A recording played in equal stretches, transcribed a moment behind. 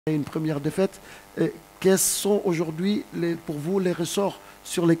une première défaite. Quels sont aujourd'hui pour vous les ressorts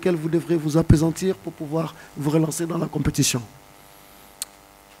sur lesquels vous devrez vous appesantir pour pouvoir vous relancer dans la compétition?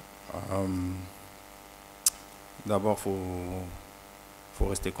 D'abord, faut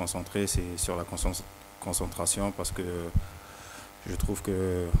rester concentré, c'est sur la concentration parce que je trouve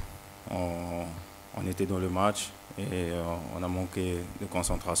que on était dans le match et on a manqué de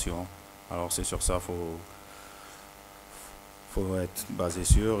concentration. Alors c'est sur ça faut être basé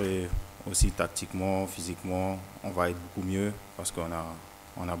sûr et aussi tactiquement, physiquement, on va être beaucoup mieux parce qu'on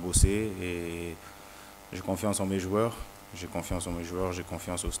a bossé et j'ai confiance en mes joueurs, j'ai confiance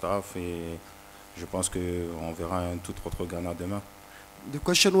au staff et je pense qu'on verra un tout autre Ghana demain. The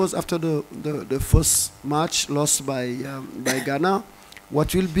question was after the first match lost by Ghana,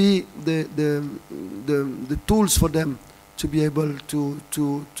 what will be the tools for them to be able to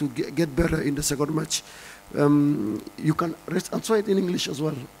get better in the second match? You can answer it in English as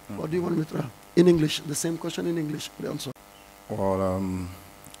well. Or do you want me to? In English, the same question in English. The answer. Well,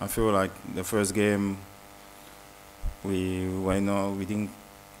 I feel like the first game we didn't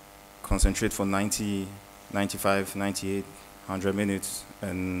concentrate for 90, 95, 98, 100 minutes,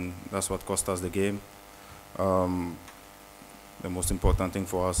 and that's what cost us the game. The most important thing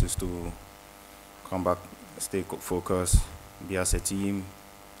for us is to come back, stay focused, be as a team,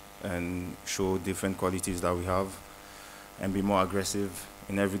 and show different qualities that we have, and be more aggressive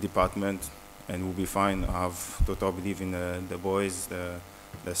in every department, and we'll be fine. I have total belief in the boys,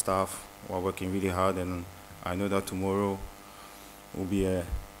 the staff who are working really hard, and I know that tomorrow will be a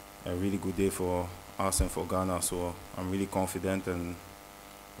really good day for us and for Ghana, so I'm really confident and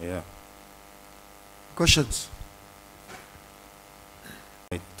yeah. Questions?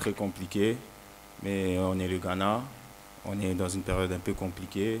 C'est très compliqué, mais on est le Ghana, on est dans une période un peu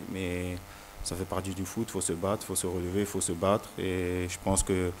compliquée, mais ça fait partie du foot, il faut se battre, il faut se relever, il faut se battre et je pense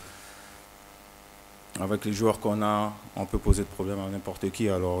que avec les joueurs qu'on a, on peut poser de problème à n'importe qui,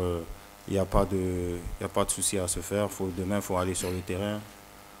 alors il n'y a pas de souci à se faire. Demain, il faut aller sur le terrain,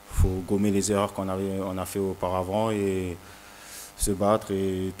 il faut gommer les erreurs qu'on a fait auparavant et se battre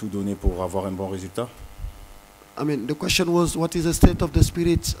et tout donner pour avoir un bon résultat. I mean, the question was, what is the state of the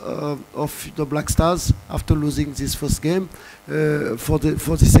spirit of the Black Stars after losing this first game for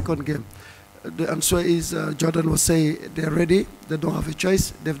the second game? The answer is, Jordan was saying they're ready, they don't have a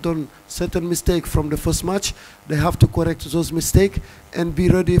choice, they've done certain mistakes from the first match, they have to correct those mistakes and be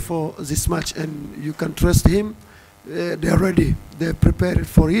ready for this match, and you can trust him, they're ready, they're prepared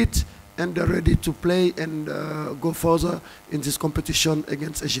for it, and they're ready to play and go further in this competition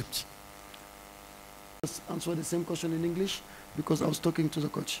against Egypt. Let's answer the same question in English because I was talking to the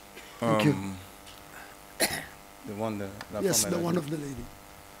coach. Thank you. The one, yes, the one of the lady.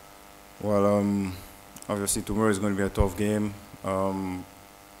 Well, obviously tomorrow is going to be a tough game.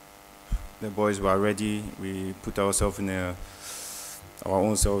 The boys were ready. We put ourselves our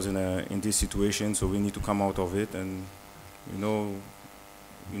own selves in this situation, so we need to come out of it. And you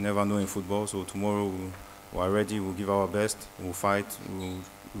never know in football. So tomorrow we are ready. We'll give our best. We'll fight. We'll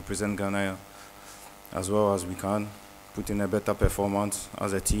represent Ghana as well as we can. Put in a better performance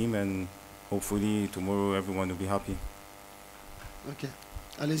as a team, and hopefully tomorrow everyone will be happy. Okay.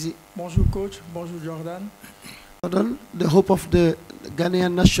 Allez-y. Bonjour coach, bonjour Jordan. Jordan, the hope of the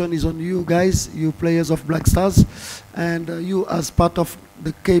Ghanaian nation is on you guys, you players of Black Stars, and you as part of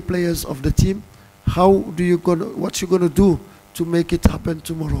the key players of the team. What you gonna do to make it happen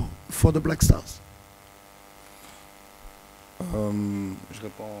tomorrow for the Black Stars? Je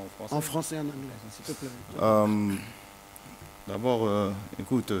réponds en français et en anglais, s'il te plaît. D'abord,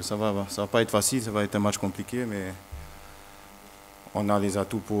 écoute, ça va pas être facile, ça va être un match compliqué, mais on a les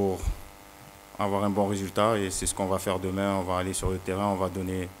atouts pour avoir un bon résultat et c'est ce qu'on va faire demain. On va aller sur le terrain, on va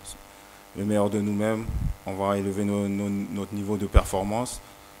donner le meilleur de nous-mêmes, on va élever notre niveau de performance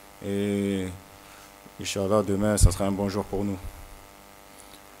et Inch'Allah, demain, ça sera un bon jour pour nous.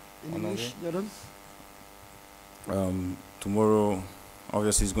 In English, Jordan? Tomorrow,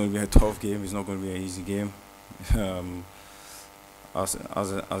 obviously, it's going to be a tough game. It's not going to be an easy game. As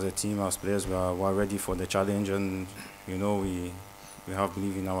a team, as players, we are ready for the challenge, and we have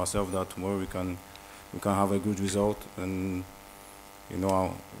belief in ourselves that tomorrow we can have a good result. And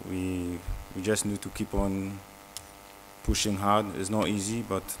we just need to keep on pushing hard. It's not easy,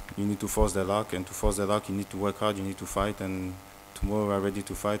 but you need to force the luck, and to force the luck, you need to work hard. You need to fight, and tomorrow we are ready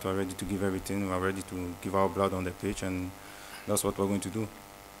to fight. We are ready to give everything. We are ready to give our blood on the pitch, and that's what we're going to do.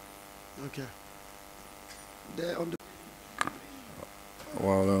 Okay.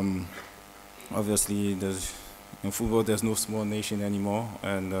 Well, obviously, in football, there's no small nation anymore,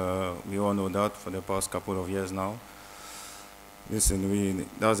 and we all know that for the past couple of years now. Listen,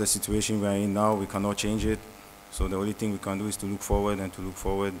 that's the situation we're in now. We cannot change it. So the only thing we can do is to look forward, and to look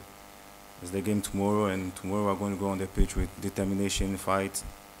forward is the game tomorrow. And tomorrow we're going to go on the pitch with determination, fight,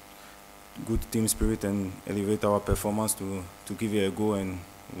 good team spirit, and elevate our performance to give it a go, and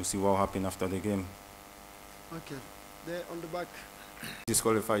we'll see what will happen after the game. Okay. There on the back.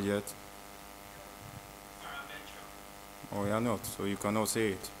 Disqualified yet? Oh, we are not, so you cannot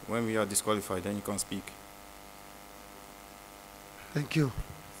say it. When we are disqualified, then you can speak. Thank you.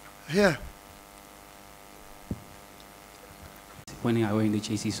 Here. When Ayew in the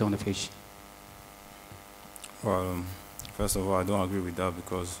JC on the pitch? Well, first of all, I don't agree with that,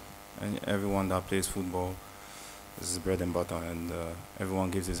 because everyone that plays football, this is bread and butter, and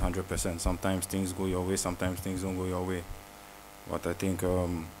everyone gives his 100%. Sometimes things go your way, sometimes things don't go your way. But I think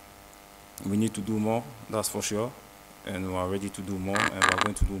we need to do more, that's for sure. And we are ready to do more, and we are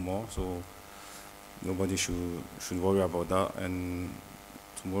going to do more. So nobody should worry about that. And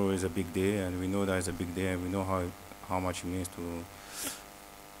tomorrow is a big day, and we know that it's a big day, and we know how much it means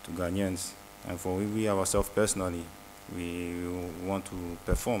to Ghanaians. And for we ourselves personally, we want to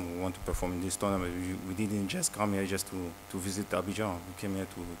perform. We want to perform in this tournament. We didn't just come here just to visit Abidjan. We came here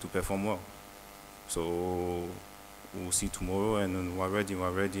to perform well. So we'll see tomorrow, and we're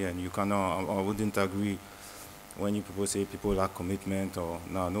ready. And you cannot, I wouldn't agree when you people say people lack commitment, or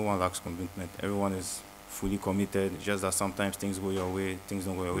no one lacks commitment. Everyone is fully committed. It's just that sometimes things go your way, things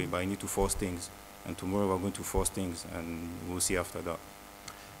don't go your way, but you need to force things. And tomorrow we're going to force things, and we'll see after that.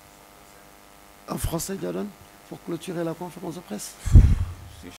 En français, Jordan, pour clôturer la conférence de presse.